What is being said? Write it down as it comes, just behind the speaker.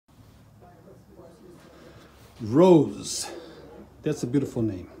Rose. That's a beautiful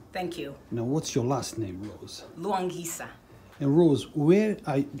name. Thank you. Now, what's your last name, Rose? Luangisa. And Rose, where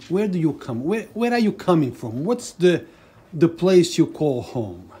do you come? Where are you coming from? What's the place you call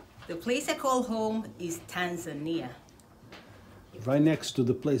home? The place I call home is Tanzania. Right next to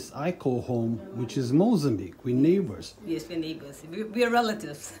the place I call home, which is Mozambique. We're neighbors. Yes, we're neighbors. We're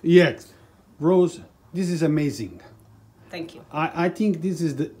relatives. Yes. Rose, this is amazing. Thank you. I think this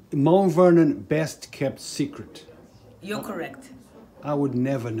is the Mount Vernon best kept secret. You're correct. I would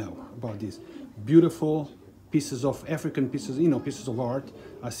never know about this. Beautiful pieces of African pieces, pieces of art.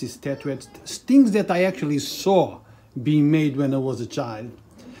 I see statuettes, things that I actually saw being made when I was a child.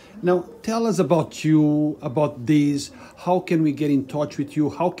 Now, tell us about you, about these. How can we get in touch with you?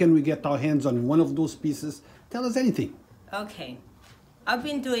 How can we get our hands on one of those pieces? Tell us anything. Okay. I've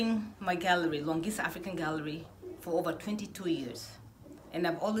been doing my gallery, Luangisa African Gallery, for over 22 years. And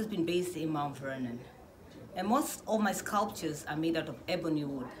I've always been based in Mt Vernon. And most of my sculptures are made out of ebony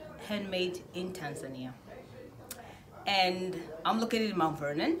wood, handmade in Tanzania. And I'm located in Mt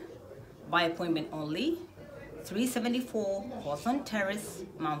Vernon, by appointment only, 374 Hawthorne Terrace,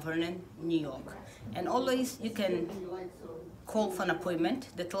 Mt Vernon, New York. And always you can call for an appointment.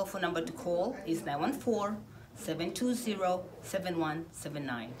 The telephone number to call is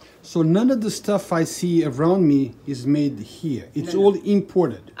 914-720-7179. So none of the stuff I see around me is made here. It's all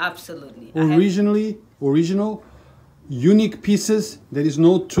imported. Absolutely. Original, unique pieces. There is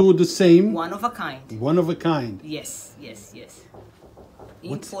no two the same. One of a kind. One of a kind. Yes, yes, yes.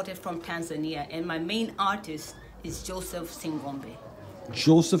 Imported from Tanzania, and my main artist is Joseph Singombe.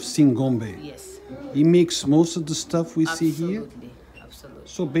 Joseph Singombe. Yes. He makes most of the stuff we see here? Absolutely.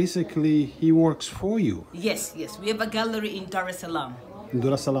 So basically, he works for you? Yes, yes. We have a gallery in Dar es Salaam. In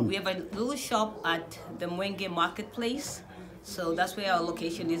Dar es Salaam. We have a little shop at the Mwenge Marketplace. So that's where our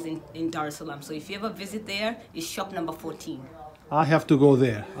location is in Dar es Salaam. So if you ever visit there, it's shop number 14. I have to go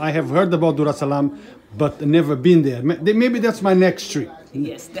there. I have heard about Dar es Salaam, but never been there. Maybe that's my next trip.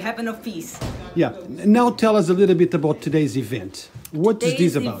 Yes, the Heaven of Peace. Yeah. Now tell us a little bit about today's event. What is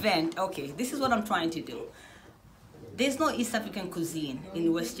this about? Today's event, okay, this is what I'm trying to do. There's no East African cuisine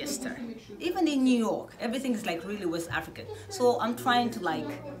in Westchester. Even in New York, everything is like really West African. So I'm trying to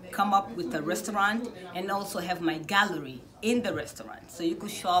come up with a restaurant and also have my gallery in the restaurant. So you could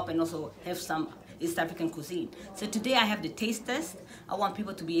shop and also have some East African cuisine. So today I have the taste test. I want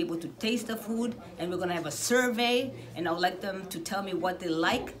people to be able to taste the food, and we're gonna have a survey, and I would like them to tell me what they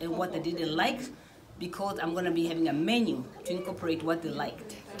like and what they didn't like, because I'm gonna be having a menu to incorporate what they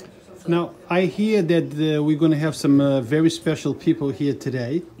liked. So now, I hear that we're going to have some very special people here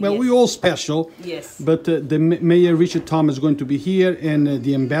today. Well, yes. We're all special. Yes. But the Mayor Richard Thomas is going to be here, and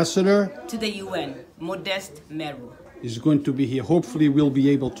the ambassador to the UN, Modeste Meru, is going to be here. Hopefully, we'll be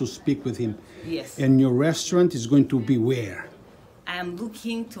able to speak with him. Yes. And your restaurant is going to be where? I'm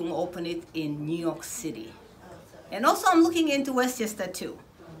looking to open it in New York City. And also I'm looking into Westchester too.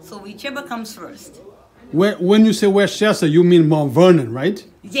 So whichever comes first. When you say Westchester, you mean Mount Vernon, right?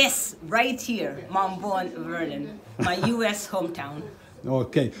 Yes, right here, Mount Vernon, my U.S. hometown.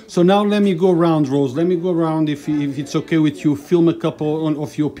 Okay, so now let me go around, Rose. Let me go around, if it's okay with you, film a couple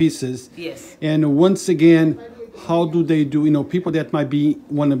of your pieces. Yes. And once again, how do they do, people that might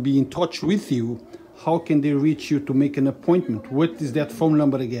want to be in touch with you, how can they reach you to make an appointment? What is that phone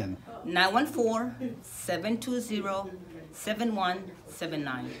number again?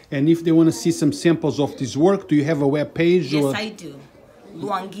 914-720-7179. And if they want to see some samples of this work, do you have a web page? Yes, I do.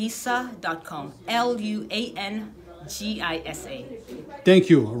 Luangisa.com. Luangisa. Thank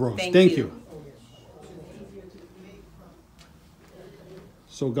you, Rose. Thank you.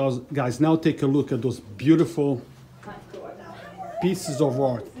 So guys, now take a look at those beautiful pieces of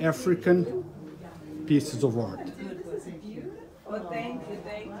art, African pieces of art. Oh, thank you,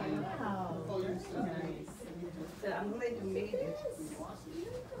 thank you. Oh, you're so nice. I'm glad you made it.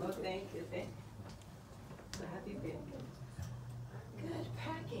 Oh, thank you, thank you. So happy birthday. Good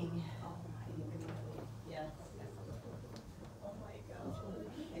packing. Oh my God. Yes. Oh my gosh.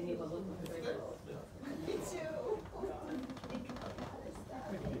 And you were looking very well. Me too.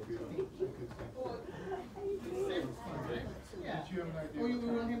 Oh, you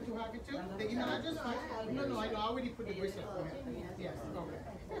want him to have it too? I just no, I already put the bracelet for him. Yes, okay.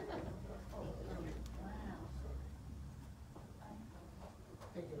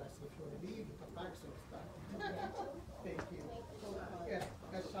 Thank you, Leslie, for the leave, the back so stuff. Thank you. Yeah,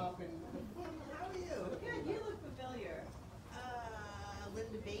 let's shop and. How are you? Good, you look familiar.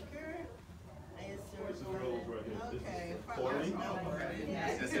 Linda Baker. I assume. Where's the girls right here? Okay. Forty?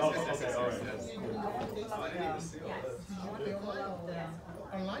 Yes. Oh, okay, all right.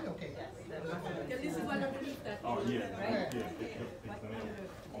 Online? fine? Okay. This is one underneath that. Oh, yeah. Yeah.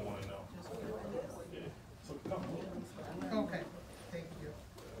 I want to know. Yeah. So, come on. Okay, thank you.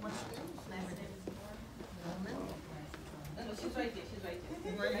 What's your name? No, she's right here. She's right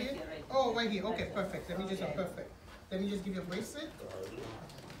here. Right here? Right. Oh, right here. Okay, perfect. Let me just, perfect. Let me just give you a bracelet.